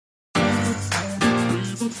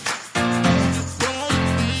Hello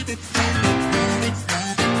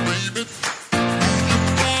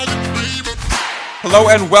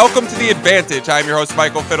and welcome to The Advantage. I'm your host,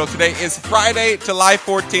 Michael Fiddle. Today is Friday, July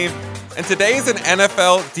 14th, and today is an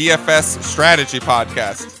NFL DFS strategy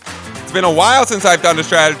podcast. It's been a while since I've done a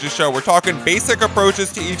strategy show. We're talking basic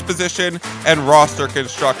approaches to each position and roster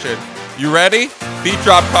construction. You ready? Beat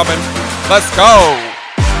drop coming. Let's go!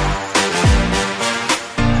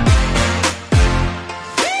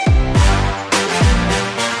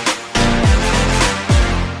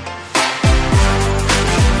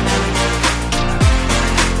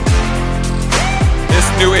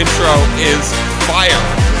 New intro is fire.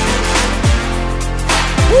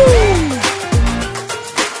 Woo!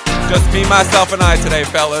 Just me, myself, and I today,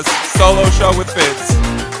 fellas. Solo show with Fizz.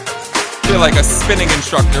 Feel like a spinning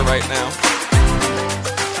instructor right now.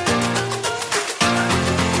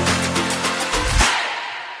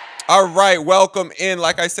 All right, welcome in.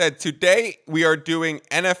 Like I said, today we are doing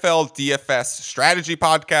NFL DFS strategy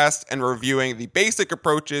podcast and reviewing the basic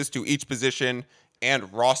approaches to each position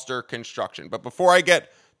and roster construction. But before I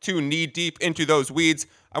get too knee-deep into those weeds,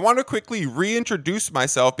 I want to quickly reintroduce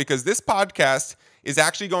myself because this podcast is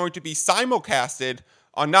actually going to be simulcasted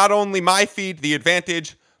on not only my feed, The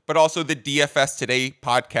Advantage, but also the DFS Today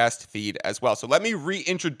podcast feed as well. So let me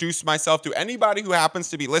reintroduce myself to anybody who happens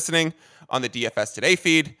to be listening on the DFS Today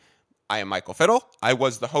feed. I am Michael Fiddle. I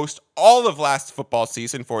was the host all of last football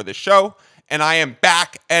season for this show, and I am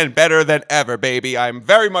back and better than ever, baby. I'm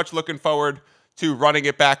very much looking forward to running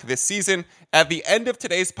it back this season. At the end of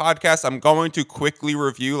today's podcast, I'm going to quickly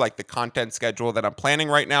review the content schedule that I'm planning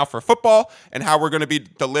right now for football and how we're going to be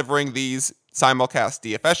delivering these simulcast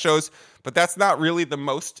DFS shows. But that's not really the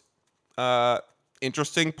most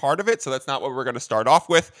interesting part of it, so that's not what we're going to start off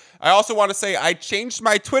with. I also want to say I changed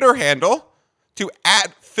my Twitter handle to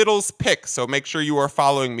 @FiddlesPick, so make sure you are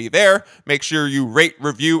following me there. Make sure you rate,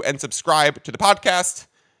 review, and subscribe to the podcast.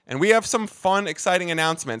 And we have some fun, exciting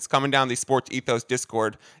announcements coming down the Sports Ethos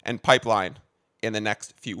Discord and pipeline in the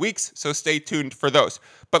next few weeks. So stay tuned for those.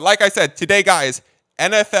 But like I said, today, guys,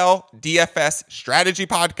 NFL DFS strategy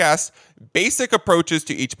podcast, basic approaches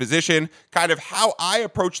to each position, kind of how I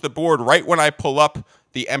approach the board right when I pull up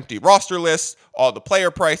the empty roster list, all the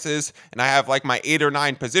player prices, and I have my 8 or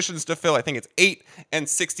 9 positions to fill. I think it's $8 and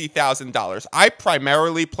 $60,000. I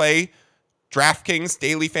primarily play DraftKings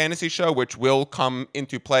Daily Fantasy Show, which will come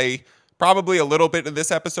into play probably a little bit in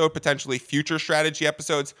this episode, potentially future strategy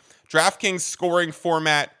episodes. DraftKings scoring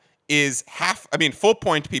format is full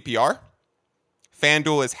point PPR.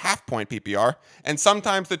 FanDuel is half point PPR. And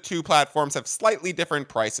sometimes the two platforms have slightly different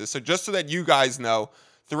prices. So just so that you guys know,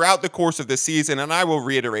 throughout the course of the season, and I will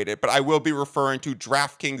reiterate it, but I will be referring to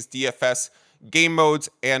DraftKings DFS game modes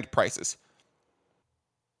and prices.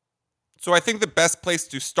 So I think the best place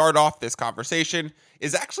to start off this conversation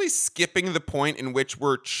is actually skipping the point in which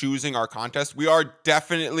we're choosing our contest. We are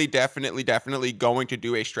definitely going to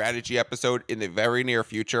do a strategy episode in the very near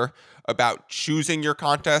future about choosing your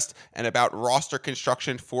contest and about roster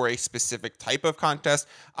construction for a specific type of contest.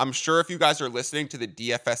 I'm sure if you guys are listening to the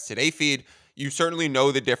DFS Today feed, you certainly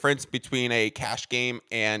know the difference between a cash game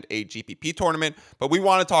and a GPP tournament, but we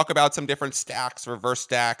want to talk about some different stacks, reverse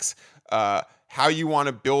stacks, how you want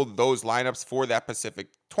to build those lineups for that specific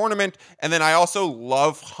tournament. And then I also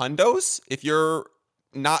love hundos. If you're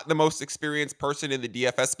not the most experienced person in the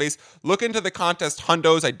DFS space, look into the contest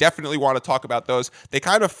hundos. I definitely want to talk about those. They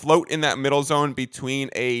kind of float in that middle zone between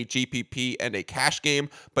a GPP and a cash game,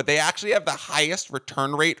 but they actually have the highest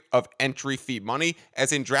return rate of entry fee money,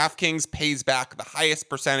 as in DraftKings pays back the highest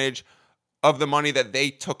percentage of the money that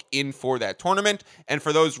they took in for that tournament. And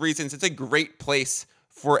for those reasons, it's a great place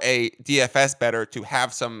for a DFS bettor to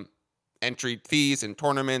have some entry fees and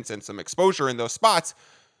tournaments and some exposure in those spots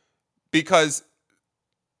because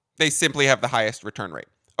they simply have the highest return rate.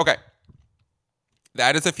 Okay,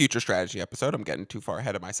 that is a future strategy episode. I'm getting too far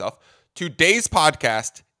ahead of myself. Today's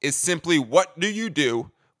podcast is simply, what do you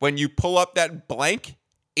do when you pull up that blank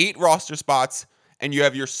 8 roster spots and you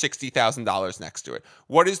have your $60,000 next to it?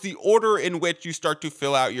 What is the order in which you start to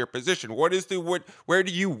fill out your position? Where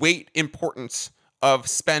do you weight importance of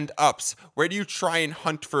spend ups? Where do you try and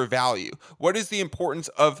hunt for value? What is the importance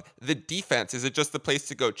of the defense? Is it just the place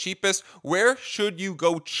to go cheapest? Where should you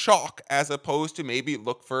go chalk as opposed to maybe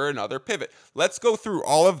look for another pivot? Let's go through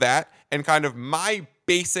all of that and kind of my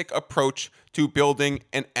basic approach to building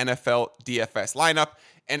an NFL DFS lineup.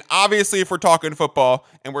 And obviously, if we're talking football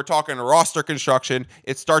and we're talking roster construction,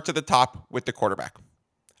 it starts at the top with the quarterback.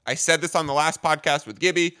 I said this on the last podcast with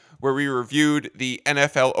Gibby, where we reviewed the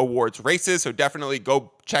NFL awards races, so definitely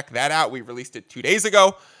go check that out. We released it 2 days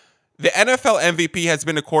ago. The NFL MVP has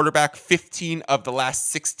been a quarterback 15 of the last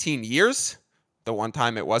 16 years. The one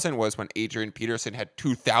time it wasn't was when Adrian Peterson had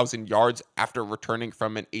 2,000 yards after returning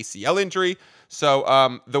from an ACL injury.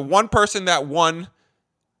 So the one person that won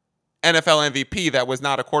NFL MVP that was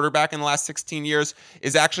not a quarterback in the last 16 years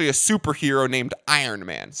is actually a superhero named Iron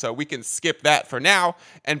Man. So we can skip that for now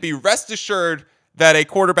and be rest assured that a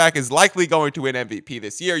quarterback is likely going to win MVP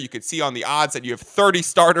this year. You could see on the odds that you have 30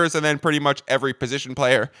 starters and then pretty much every position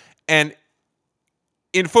player. And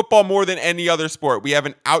in football, more than any other sport, we have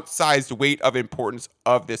an outsized weight of importance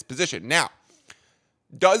of this position. Now,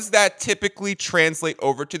 does that typically translate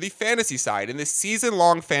over to the fantasy side? In the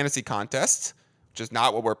season-long fantasy contest, which is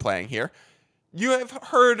not what we're playing here, you have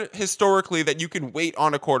heard historically that you can wait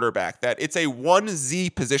on a quarterback, that it's a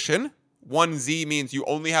 1Z position. 1Z means you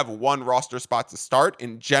only have one roster spot to start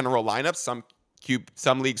in general lineups.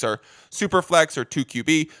 Some leagues are super flex or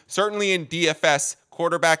 2QB. Certainly in DFS,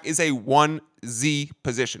 quarterback is a 1Z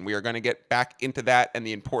position. We are going to get back into that and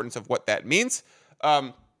the importance of what that means.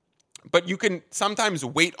 But you can sometimes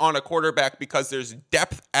wait on a quarterback because there's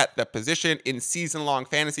depth at the position in season-long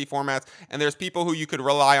fantasy formats, and there's people who you could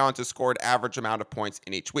rely on to score an average amount of points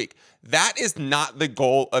in each week. That is not the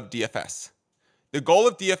goal of DFS. The goal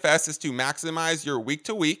of DFS is to maximize your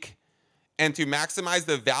week-to-week and to maximize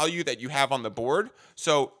the value that you have on the board.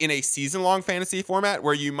 So in a season-long fantasy format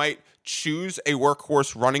where you might choose a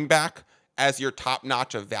workhorse running back as your top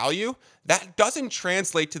notch of value, that doesn't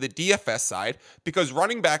translate to the DFS side because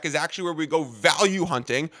running back is actually where we go value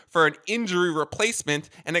hunting for an injury replacement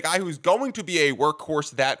and a guy who's going to be a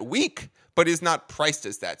workhorse that week, but is not priced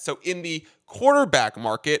as that. So in the quarterback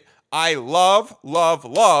market, I love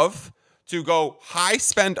to go high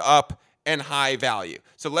spend up and high value.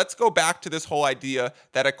 So let's go back to this whole idea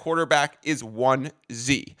that a quarterback is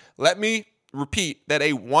 1Z. Let me repeat that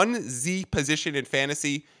a 1Z position in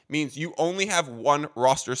fantasy means you only have one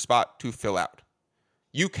roster spot to fill out.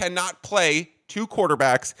 You cannot play two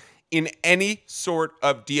quarterbacks in any sort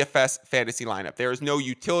of DFS fantasy lineup. There is no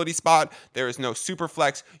utility spot. There is no super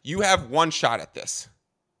flex. You have one shot at this.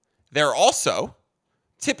 There are also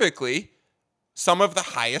typically some of the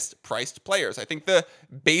highest priced players. I think the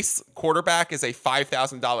base quarterback is a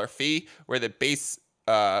 $5,000 fee, where the base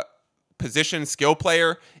position skill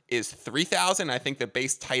player is $3,000. I think the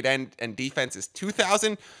base tight end and defense is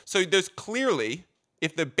 $2,000. So there's clearly,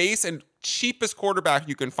 if the base and cheapest quarterback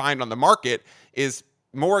you can find on the market is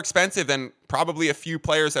more expensive than probably a few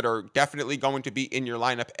players that are definitely going to be in your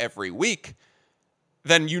lineup every week,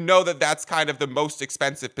 then you know that that's kind of the most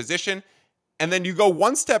expensive position. And then you go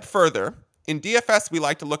one step further. In DFS, we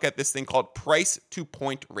like to look at this thing called price to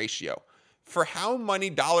point ratio. For how many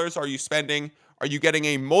dollars are you spending? Are you getting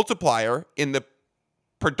a multiplier in the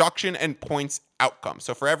production and points outcome?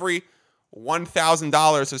 So for every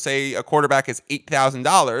 $1,000, so say a quarterback is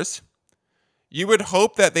 $8,000, you would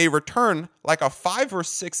hope that they return like a 5 or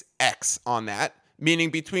 6x on that, meaning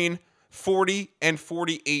between 40 and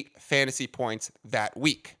 48 fantasy points that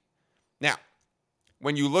week. Now,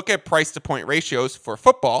 when you look at price to point ratios for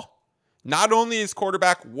football, not only is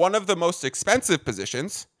quarterback one of the most expensive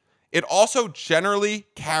positions, it also generally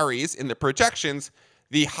carries in the projections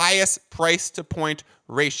the highest price to point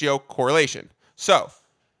ratio correlation. So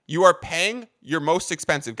you are paying your most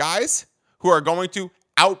expensive guys who are going to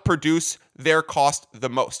outproduce their cost the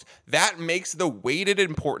most. That makes the weighted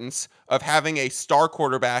importance of having a star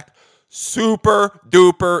quarterback super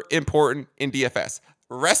duper important in DFS.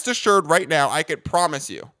 Rest assured right now, I could promise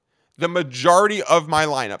you the majority of my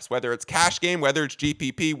lineups, whether it's cash game, whether it's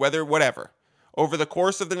GPP, whether whatever, over the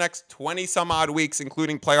course of the next 20 some odd weeks,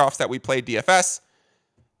 including playoffs that we play DFS,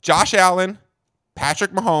 Josh Allen,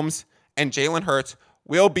 Patrick Mahomes, and Jalen Hurts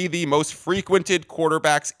will be the most frequented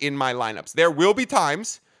quarterbacks in my lineups. There will be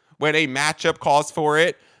times when a matchup calls for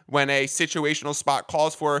it, when a situational spot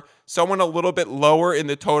calls for someone a little bit lower in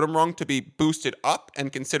the totem rung to be boosted up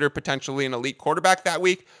and considered potentially an elite quarterback that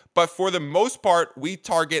week. But for the most part, we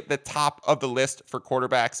target the top of the list for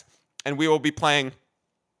quarterbacks, and we will be playing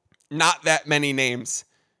not that many names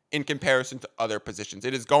in comparison to other positions.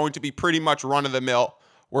 It is going to be pretty much run-of-the-mill.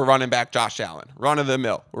 We're running back Josh Allen.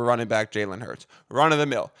 Run-of-the-mill. We're running back Jalen Hurts.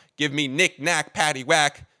 Run-of-the-mill. Give me Nick, Knack, Patty,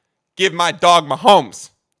 Whack. Give my dog Mahomes.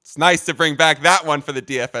 It's nice to bring back that one for the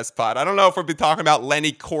DFS pod. I don't know if we'll be talking about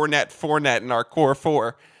Lenny Fournette in our core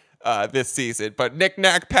four this season, but Nick,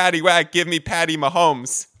 Knack, Patty, Whack, give me Patty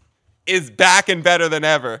Mahomes is back and better than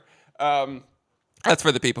ever. That's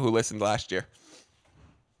for the people who listened last year.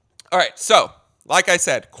 All right, so like I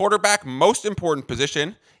said, quarterback, most important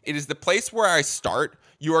position. It is the place where I start.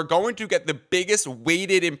 You are going to get the biggest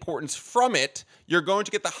weighted importance from it. You're going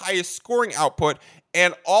to get the highest scoring output.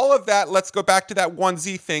 And all of that, let's go back to that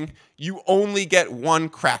 1Z thing. You only get one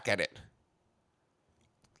crack at it.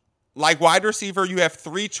 Like wide receiver, you have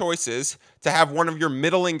three choices to have one of your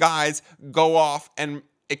middling guys go off and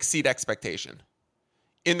exceed expectation.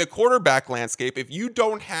 In the quarterback landscape, if you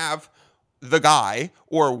don't have the guy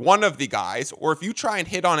or one of the guys, or if you try and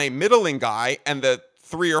hit on a middling guy and the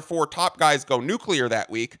 3 or 4 top guys go nuclear that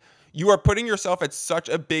week, you are putting yourself at such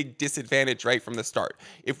a big disadvantage right from the start.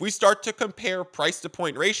 If we start to compare price to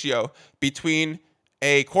point ratio between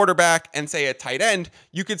a quarterback and say a tight end,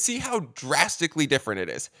 you can see how drastically different it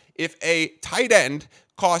is. If a tight end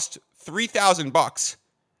costs $3,000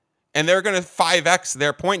 and they're going to 5x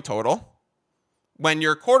their point total, when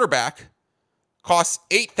your quarterback costs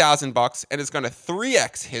 $8,000 and is going to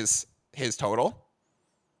 3x his total,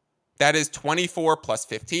 that is 24 plus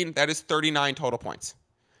 15. That is 39 total points.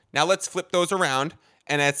 Now let's flip those around,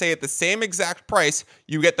 and I'd say at the same exact price,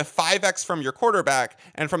 you get the 5x from your quarterback,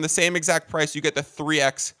 and from the same exact price, you get the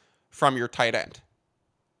 3x from your tight end.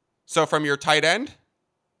 So from your tight end,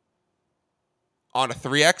 on a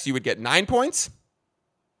 3x, you would get 9 points.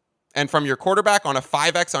 And from your quarterback on a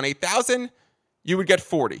 5x on 8,000, you would get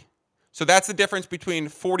 40. So that's the difference between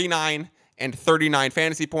 49 and 39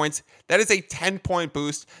 fantasy points. That is a 10-point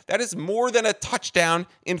boost. That is more than a touchdown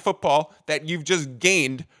in football that you've just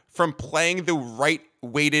gained from playing the right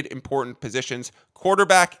weighted important positions.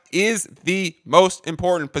 Quarterback is the most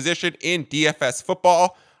important position in DFS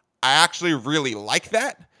football. I actually really like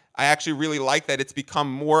that. I actually really like that it's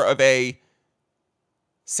become more of a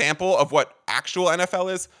sample of what actual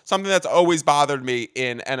NFL is. Something that's always bothered me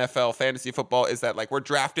in NFL fantasy football is that like we're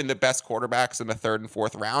drafting the best quarterbacks in the 3rd and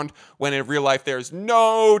 4th round, when in real life there's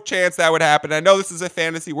no chance that would happen. I know this is a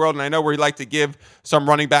fantasy world, and I know we like to give some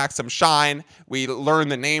running backs some shine. We learn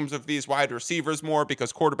the names of these wide receivers more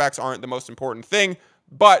because quarterbacks aren't the most important thing,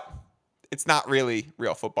 but it's not really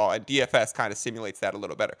real football, and DFS kind of simulates that a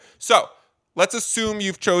little better. So let's assume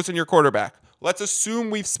you've chosen your quarterback. Let's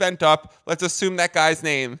assume we've spent up. Let's assume that guy's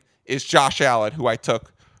name is Josh Allen, who I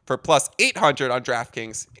took for plus 800 on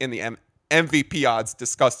DraftKings in the MVP odds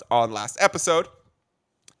discussed on last episode.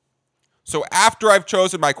 So after I've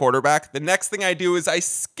chosen my quarterback, the next thing I do is I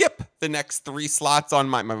skip the next 3 slots on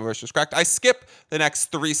my voice was correct. I skip the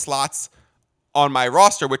next 3 slots on my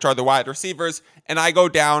roster, which are the wide receivers, and I go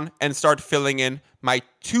down and start filling in my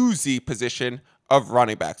 2Z position of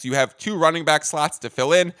running backs. You have 2 running back slots to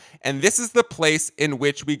fill in, and this is the place in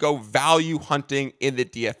which we go value hunting in the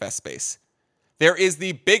DFS space. There is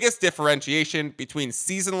the biggest differentiation between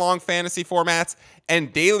season-long fantasy formats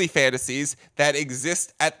and daily fantasies that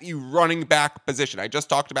exist at the running back position. I just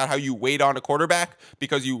talked about how you wait on a quarterback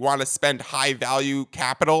because you want to spend high-value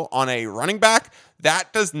capital on a running back.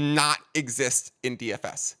 That does not exist in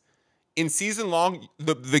DFS. In season long,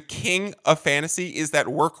 the king of fantasy is that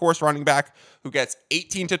workhorse running back who gets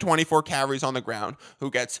 18 to 24 carries on the ground,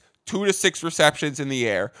 who gets 2 to 6 receptions in the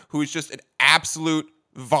air, who is just an absolute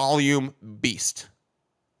volume beast.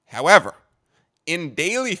 However, in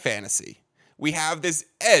daily fantasy, we have this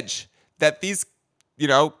edge that these,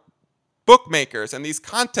 bookmakers and these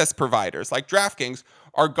contest providers like DraftKings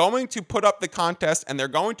are going to put up the contest, and they're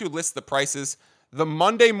going to list the prices the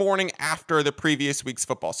Monday morning after the previous week's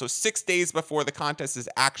football. So 6 days before the contest is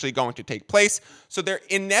actually going to take place. So there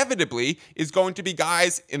inevitably is going to be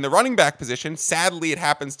guys in the running back position. Sadly, it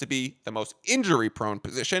happens to be the most injury-prone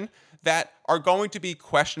position that are going to be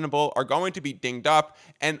questionable, are going to be dinged up,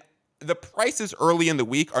 and the prices early in the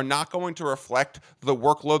week are not going to reflect the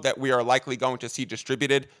workload that we are likely going to see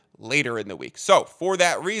distributed later in the week. So for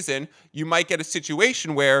that reason, you might get a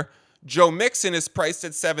situation where Joe Mixon is priced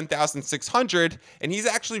at $7,600, and he's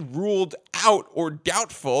actually ruled out or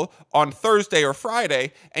doubtful on Thursday or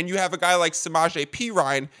Friday, and you have a guy like Samaje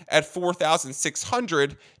Perine at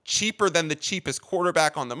 $4,600, cheaper than the cheapest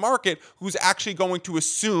quarterback on the market, who's actually going to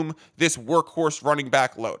assume this workhorse running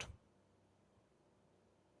back load.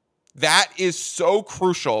 That is so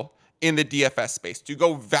crucial in the DFS space, to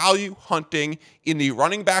go value hunting in the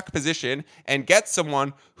running back position and get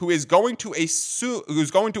someone who is going to assume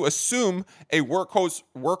a workhorse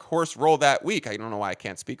role that week. I don't know why I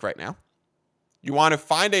can't speak right now. You want to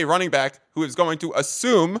find a running back who is going to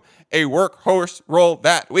assume a workhorse role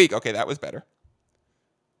that week. Okay, that was better.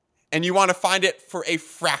 And you want to find it for a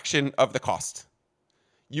fraction of the cost.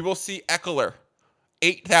 You will see Eckler,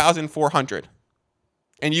 $8,400.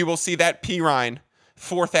 And you will see that Perine,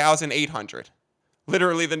 $4,800.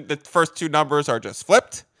 Literally, the first 2 numbers are just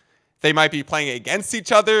flipped. They might be playing against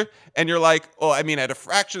each other, and you're like, well, I mean, at a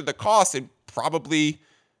fraction of the cost, and probably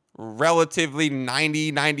relatively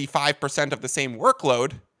 90, 95% of the same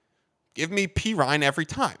workload, give me Perine every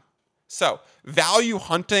time. So value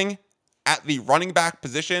hunting at the running back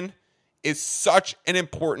position is such an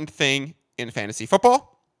important thing in fantasy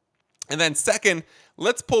football. And then second,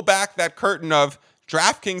 let's pull back that curtain of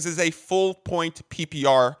DraftKings is a full point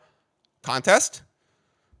PPR contest.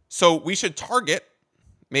 So we should target,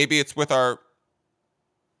 maybe it's with our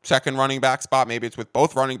second running back spot, maybe it's with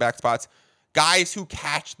both running back spots, guys who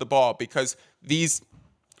catch the ball, because these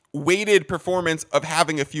weighted performance of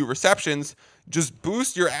having a few receptions just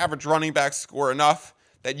boost your average running back score enough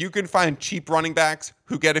that you can find cheap running backs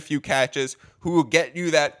who get a few catches, who will get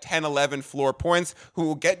you that 10, 11 floor points, who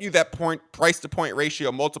will get you that price to point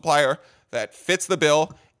ratio multiplier that fits the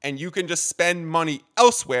bill, and you can just spend money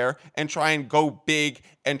elsewhere and try and go big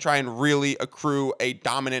and try and really accrue a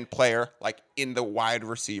dominant player like in the wide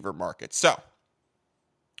receiver market. So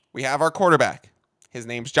we have our quarterback. His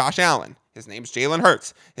name's Josh Allen. His name's Jalen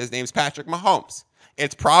Hurts. His name's Patrick Mahomes.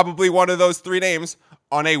 It's probably one of those three names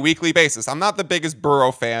on a weekly basis. I'm not the biggest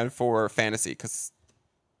Burrow fan for fantasy because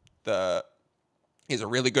he's a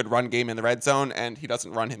really good run game in the red zone and he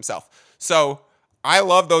doesn't run himself. So I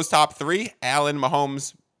love those top three: Allen,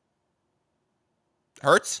 Mahomes,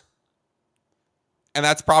 Hurts. And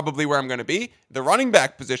that's probably where I'm going to be. The running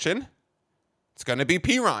back position, it's going to be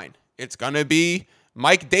Pirine. It's going to be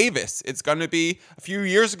Mike Davis. It's going to be, a few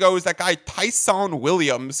years ago, is that guy Tyson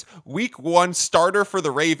Williams, week 1 starter for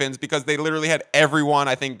the Ravens, because they literally had everyone,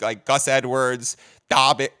 I think like Gus Edwards,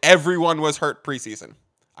 Dobbin, everyone was hurt preseason.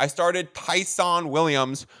 I started Tyson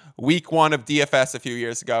Williams week 1 of DFS a few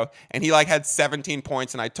years ago, and he had 17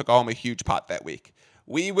 points, and I took home a huge pot that week.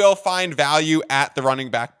 We will find value at the running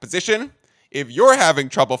back position. If you're having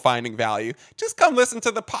trouble finding value, just come listen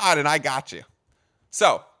to the pod and I got you.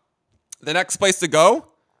 So the next place to go,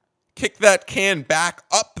 kick that can back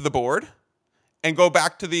up the board and go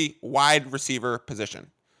back to the wide receiver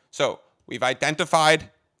position. So we've identified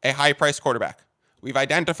a high-priced quarterback. We've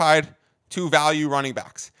identified 2 value running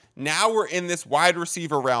backs. Now we're in this wide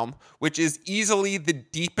receiver realm, which is easily the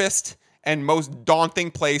deepest and most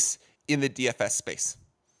daunting place in the DFS space.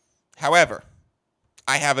 However,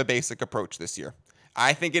 I have a basic approach this year.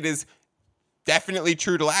 I think it is definitely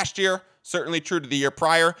true to last year, certainly true to the year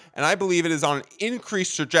prior, and I believe it is on an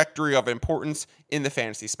increased trajectory of importance in the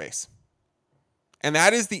fantasy space. And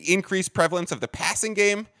that is the increased prevalence of the passing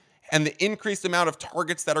game and the increased amount of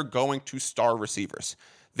targets that are going to star receivers.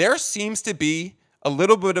 There seems to be a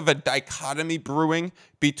little bit of a dichotomy brewing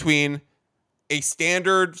between a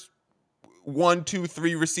standard 1, 2,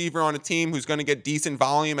 3 receiver on a team who's going to get decent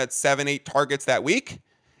volume at 7, 8 targets that week,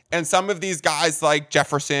 and some of these guys like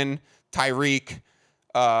Jefferson, Tyreek,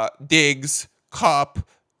 Diggs, Kupp,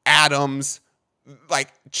 Adams, like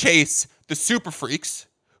Chase, the super freaks,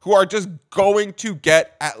 who are just going to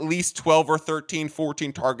get at least 12 or 13,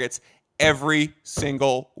 14 targets every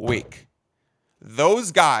single week.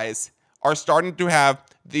 Those guys are starting to have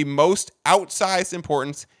the most outsized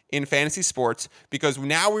importance in fantasy sports, because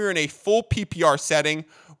now we're in a full PPR setting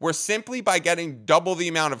where simply by getting double the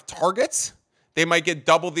amount of targets, they might get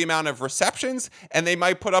double the amount of receptions, and they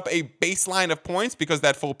might put up a baseline of points because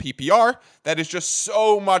that full PPR, that is just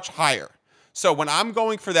so much higher. So when I'm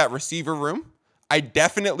going for that receiver room, I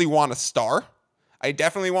definitely want a star. I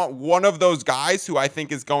definitely want one of those guys who I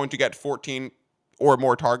think is going to get 14 or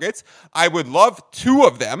more targets. I would love 2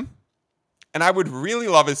 of them. And I would really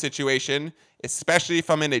love a situation, especially if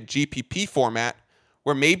I'm in a GPP format,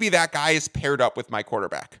 where maybe that guy is paired up with my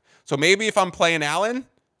quarterback. So maybe if I'm playing Allen,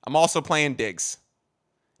 I'm also playing Diggs.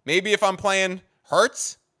 Maybe if I'm playing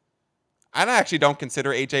Hurts, I actually don't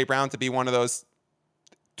consider A.J. Brown to be one of those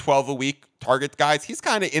 12-a-week target guys. He's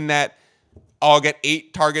kind of in that, I'll get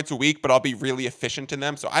 8 targets a week, but I'll be really efficient in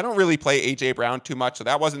them. So I don't really play A.J. Brown too much, so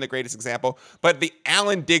that wasn't the greatest example. But the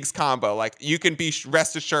Allen-Diggs combo, you can be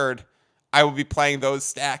rest assured I will be playing those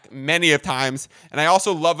stack many of times. And I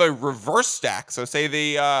also love a reverse stack. So say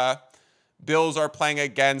the Bills are playing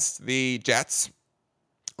against the Jets.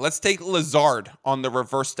 Let's take Lazard on the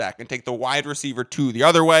reverse stack and take the wide receiver 2 the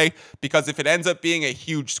other way, because if it ends up being a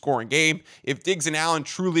huge scoring game, if Diggs and Allen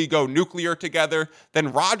truly go nuclear together,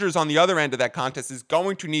 then Rodgers on the other end of that contest is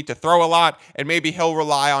going to need to throw a lot, and maybe he'll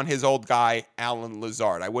rely on his old guy, Allen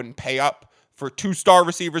Lazard. I wouldn't pay up for 2 star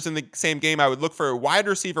receivers in the same game. I would look for a wide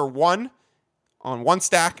receiver 1 on one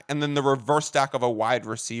stack, and then the reverse stack of a wide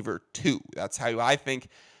receiver 2. That's how I think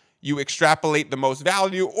you extrapolate the most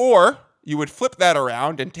value. Or you would flip that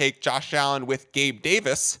around and take Josh Allen with Gabe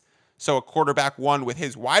Davis, so a quarterback 1 with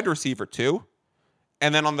his wide receiver 2.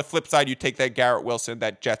 And then on the flip side, you take that Garrett Wilson,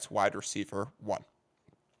 that Jets wide receiver 1.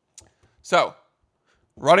 So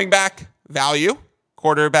running back, value.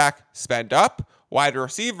 Quarterback, spend up. Wide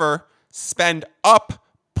receiver, spend up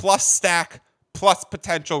plus stack plus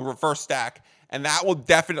potential reverse stack. And that will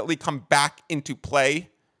definitely come back into play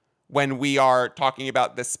when we are talking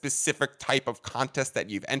about the specific type of contest that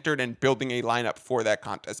you've entered and building a lineup for that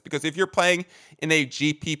contest. Because if you're playing in a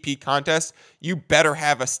GPP contest, you better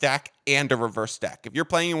have a stack and a reverse stack. If you're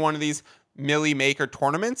playing in one of these Millie Maker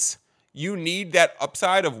tournaments, you need that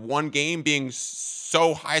upside of one game being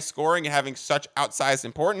so high scoring and having such outsized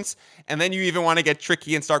importance. And then you even want to get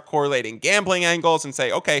tricky and start correlating gambling angles and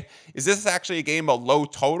say, okay, is this actually a game of low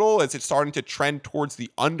total? Is it starting to trend towards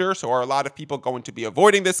the under? So are a lot of people going to be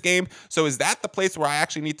avoiding this game? So is that the place where I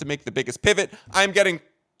actually need to make the biggest pivot? I'm getting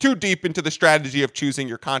too deep into the strategy of choosing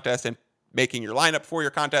your contest and making your lineup for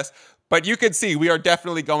your contest. But you can see we are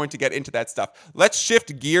definitely going to get into that stuff. Let's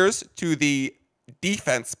shift gears to the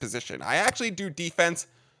defense position. I actually do defense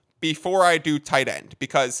before I do tight end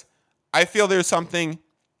because I feel there's something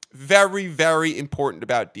very, very important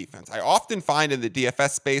about defense. I often find in the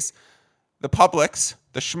DFS space, the publics,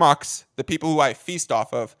 the schmucks, the people who I feast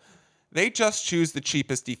off of, they just choose the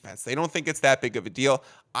cheapest defense. They don't think it's that big of a deal.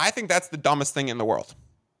 I think that's the dumbest thing in the world.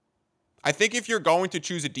 I think if you're going to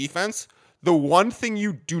choose a defense, the one thing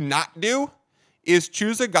you do not do is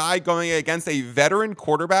choose a guy going against a veteran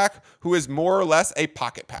quarterback who is more or less a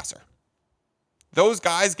pocket passer. Those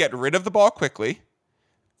guys get rid of the ball quickly.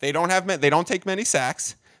 They don't take many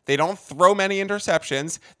sacks. They don't throw many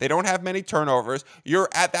interceptions. They don't have many turnovers. You're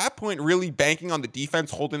at that point really banking on the defense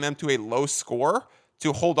holding them to a low score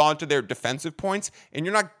to hold on to their defensive points, and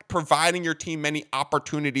you're not providing your team many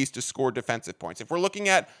opportunities to score defensive points. If we're looking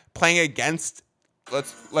at playing against,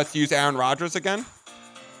 let's use Aaron Rodgers again.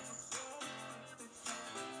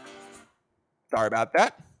 Sorry about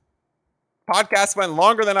that. Podcast went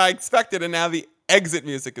longer than I expected, and now the exit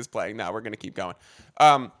music is playing. Now we're going to keep going.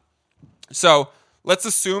 So let's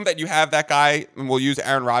assume that you have that guy, and we'll use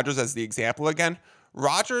Aaron Rodgers as the example again.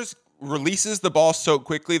 Rodgers releases the ball so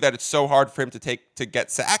quickly that it's so hard for him to get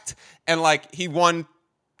sacked. And like he won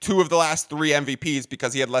 2 of the last 3 MVPs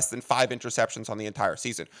because he had less than 5 interceptions on the entire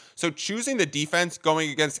season. So choosing the defense going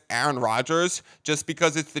against Aaron Rodgers just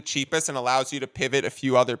because it's the cheapest and allows you to pivot a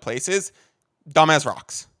few other places, dumb as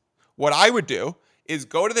rocks. What I would do is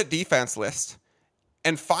go to the defense list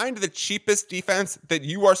and find the cheapest defense that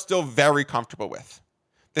you are still very comfortable with.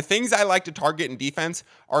 The things I like to target in defense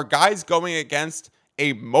are guys going against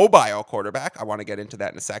a mobile quarterback. I want to get into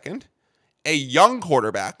that in a second. A young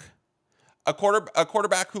quarterback, a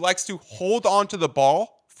quarterback who likes to hold on to the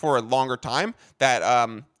ball for a longer time. That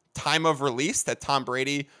time of release that Tom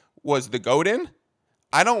Brady was the GOAT in.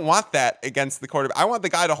 I don't want that against the quarterback. I want the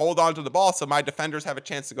guy to hold on to the ball so my defenders have a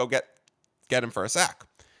chance to go get him for a sack.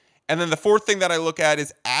 And then the fourth thing that I look at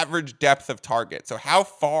is average depth of target. So how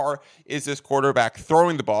far is this quarterback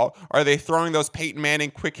throwing the ball? Are they throwing those Peyton Manning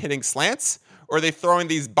quick hitting slants? Or are they throwing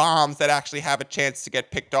these bombs that actually have a chance to get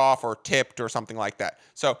picked off or tipped or something like that?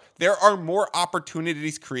 So there are more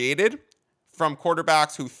opportunities created from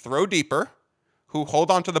quarterbacks who throw deeper, who hold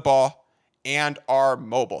onto the ball, and are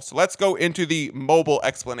mobile. So let's go into the mobile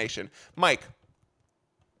explanation. Mike,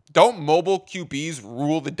 don't mobile QBs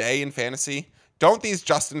rule the day in fantasy? Don't these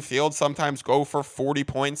Justin Fields sometimes go for 40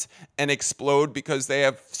 points and explode because they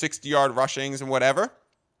have 60-yard rushings and whatever?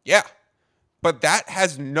 Yeah. But that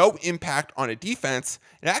has no impact on a defense.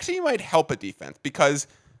 It actually might help a defense because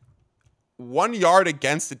 1 yard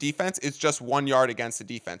against the defense is just 1 yard against the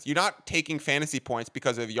defense. You're not taking fantasy points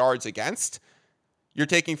because of yards against. You're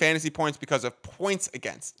taking fantasy points because of points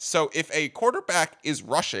against. So if a quarterback is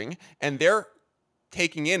rushing and they're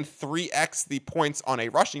taking in 3x the points on a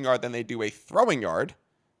rushing yard than they do a throwing yard,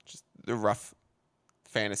 just the rough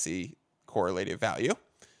fantasy correlative value,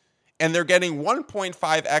 and they're getting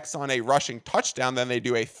 1.5x on a rushing touchdown than they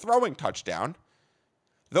do a throwing touchdown,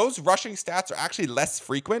 those rushing stats are actually less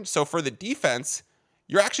frequent. So for the defense,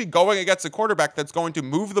 you're actually going against a quarterback that's going to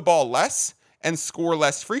move the ball less and score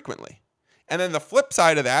less frequently. And then the flip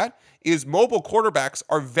side of that is mobile quarterbacks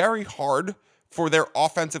are very hard for their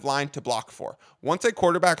offensive line to block for. Once a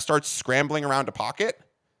quarterback starts scrambling around a pocket,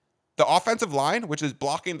 the offensive line, which is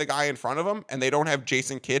blocking the guy in front of them, and they don't have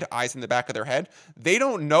Jason Kidd eyes in the back of their head, they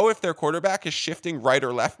don't know if their quarterback is shifting right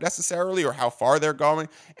or left necessarily or how far they're going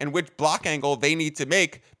and which block angle they need to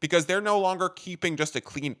make because they're no longer keeping just a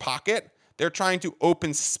clean pocket. They're trying to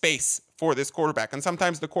open space for this quarterback. And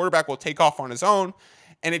sometimes the quarterback will take off on his own,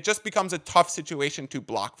 and it just becomes a tough situation to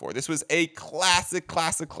block for. This was a classic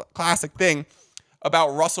thing about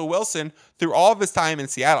Russell Wilson through all of his time in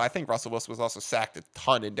Seattle. I think Russell Wilson was also sacked a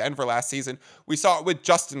ton in Denver last season. We saw it with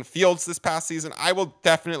Justin Fields this past season. I will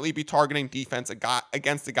definitely be targeting defense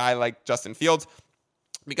against a guy like Justin Fields.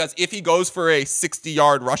 Because if he goes for a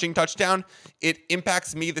 60-yard rushing touchdown, it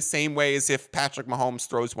impacts me the same way as if Patrick Mahomes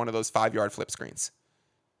throws one of those 5-yard flip screens.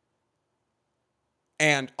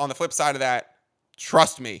 And on the flip side of that,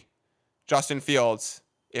 trust me, Justin Fields,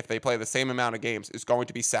 if they play the same amount of games, is going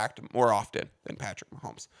to be sacked more often than Patrick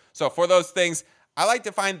Mahomes. So for those things, I like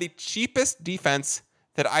to find the cheapest defense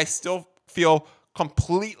that I still feel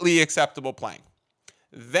completely acceptable playing.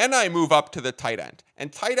 Then I move up to the tight end.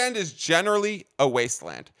 And tight end is generally a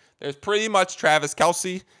wasteland. There's pretty much Travis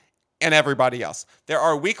Kelce and everybody else. There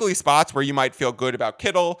are weekly spots where you might feel good about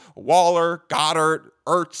Kittle, Waller, Goddard,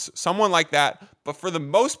 Ertz, someone like that. But for the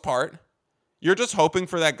most part, you're just hoping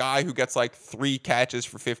for that guy who gets like 3 catches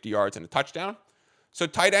for 50 yards and a touchdown. So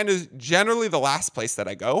tight end is generally the last place that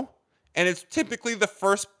I go. And it's typically the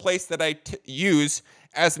first place that I use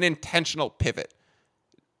as an intentional pivot.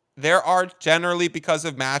 There are generally, because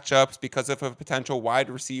of matchups, because of a potential wide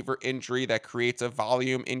receiver injury that creates a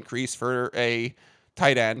volume increase for a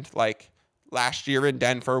tight end. Like last year in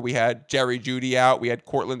Denver, we had Jerry Jeudy out, we had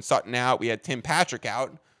Cortland Sutton out, we had Tim Patrick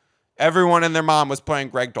out. Everyone and their mom was playing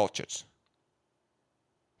Greg Dulcich.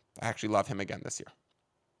 I actually love him again this year.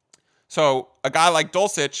 So a guy like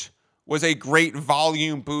Dulcich was a great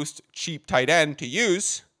volume boost, cheap tight end to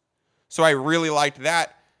use. So I really liked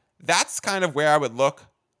that. That's kind of where I would look.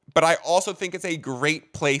 But I also think it's a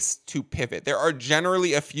great place to pivot. There are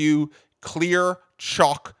generally a few clear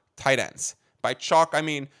chalk tight ends. By chalk, I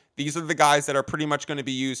mean these are the guys that are pretty much going to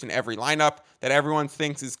be used in every lineup that everyone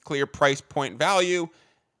thinks is clear price point value.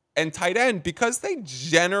 And tight end, because they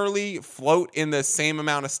generally float in the same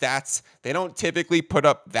amount of stats, they don't typically put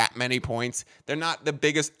up that many points. They're not the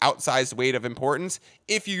biggest outsized weight of importance.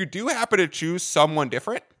 If you do happen to choose someone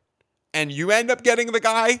different and you end up getting the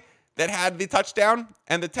guy that had the touchdown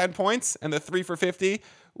and the 10 points and the 3 for 50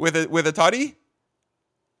 with a tutty,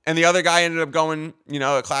 and the other guy ended up going,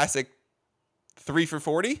 a classic 3 for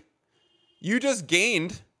 40, you just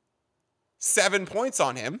gained 7 points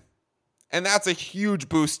on him. And that's a huge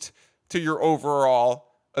boost to your overall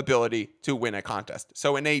ability to win a contest.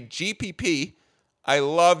 So in a GPP, I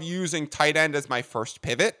love using tight end as my first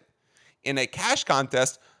pivot. In a cash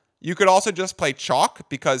contest, you could also just play chalk,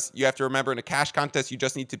 because you have to remember in a cash contest, you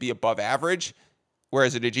just need to be above average,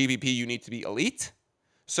 whereas in a GPP, you need to be elite.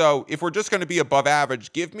 So if we're just going to be above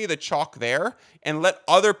average, give me the chalk there and let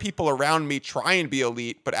other people around me try and be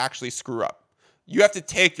elite, but actually screw up. You have to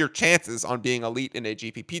take your chances on being elite in a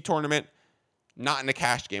GPP tournament, not in a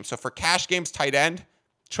cash game. So for cash games, tight end,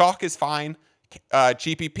 chalk is fine.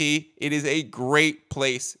 GPP, it is a great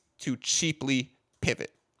place to cheaply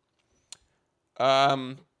pivot.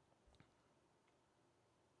 Wow.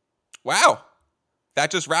 That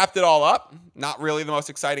just wrapped it all up. Not really the most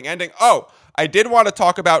exciting ending. Oh, I did want to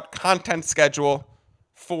talk about content schedule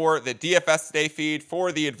for the DFS Today feed,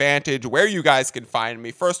 for the Advantage, where you guys can find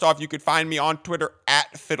me. First off, you could find me on Twitter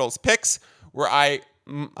at FiddlesPicks, where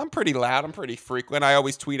I'm pretty loud. I'm pretty frequent. I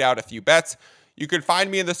always tweet out a few bets. You can find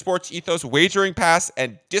me in the Sports Ethos Wagering Pass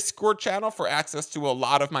and Discord channel for access to a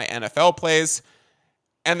lot of my NFL plays.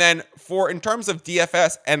 And then in terms of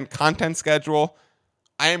DFS and content schedule,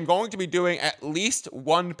 I am going to be doing at least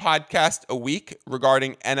one podcast a week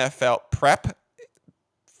regarding NFL prep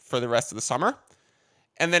for the rest of the summer.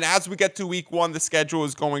 And then as we get to week 1, the schedule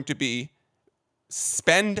is going to be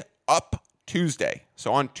Spend Up Tuesday.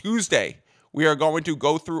 So on Tuesday, we are going to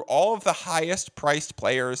go through all of the highest priced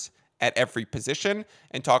players at every position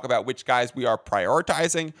and talk about which guys we are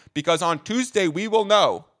prioritizing. Because on Tuesday, we will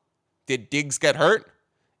know, did Diggs get hurt?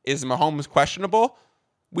 Is Mahomes questionable?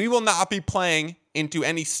 We will not be playing into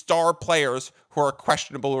any star players who are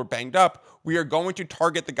questionable or banged up. We are going to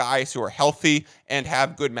target the guys who are healthy and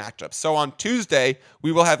have good matchups. So on Tuesday,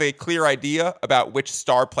 we will have a clear idea about which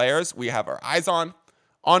star players we have our eyes on.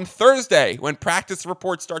 On Thursday, when practice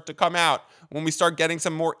reports start to come out, when we start getting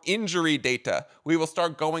some more injury data, we will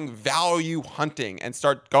start going value hunting and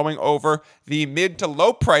start going over the mid to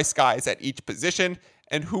low price guys at each position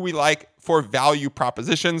and who we like for value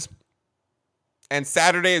propositions. And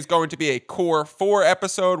Saturday is going to be a Core 4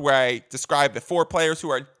 episode where I describe the 4 players who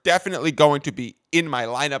are definitely going to be in my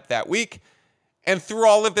lineup that week. And through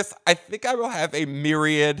all of this, I think I will have a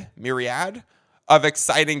myriad of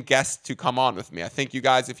exciting guests to come on with me. I think you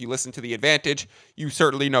guys, if you listen to The Advantage, you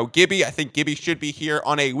certainly know Gibby. I think Gibby should be here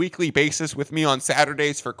on a weekly basis with me on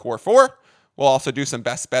Saturdays for Core 4. We'll also do some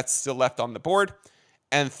best bets still left on the board.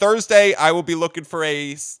 And Thursday, I will be looking for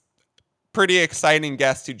a pretty exciting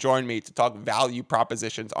guests to join me to talk value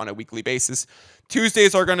propositions on a weekly basis.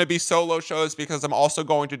 Tuesdays are going to be solo shows because I'm also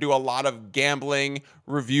going to do a lot of gambling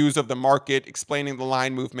reviews of the market, explaining the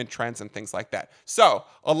line movement trends and things like that. So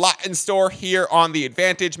a lot in store here on The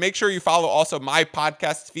Advantage. Make sure you follow also my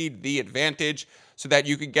podcast feed, The Advantage, so that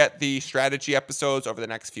you can get the strategy episodes over the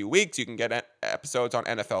next few weeks. You can get episodes on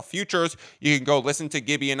NFL futures. You can go listen to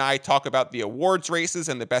Gibby and I talk about the awards races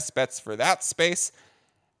and the best bets for that space.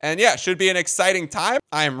 And yeah, should be an exciting time.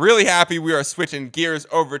 I am really happy we are switching gears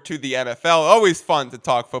over to the NFL. Always fun to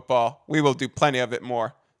talk football. We will do plenty of it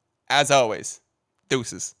more. As always,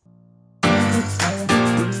 deuces.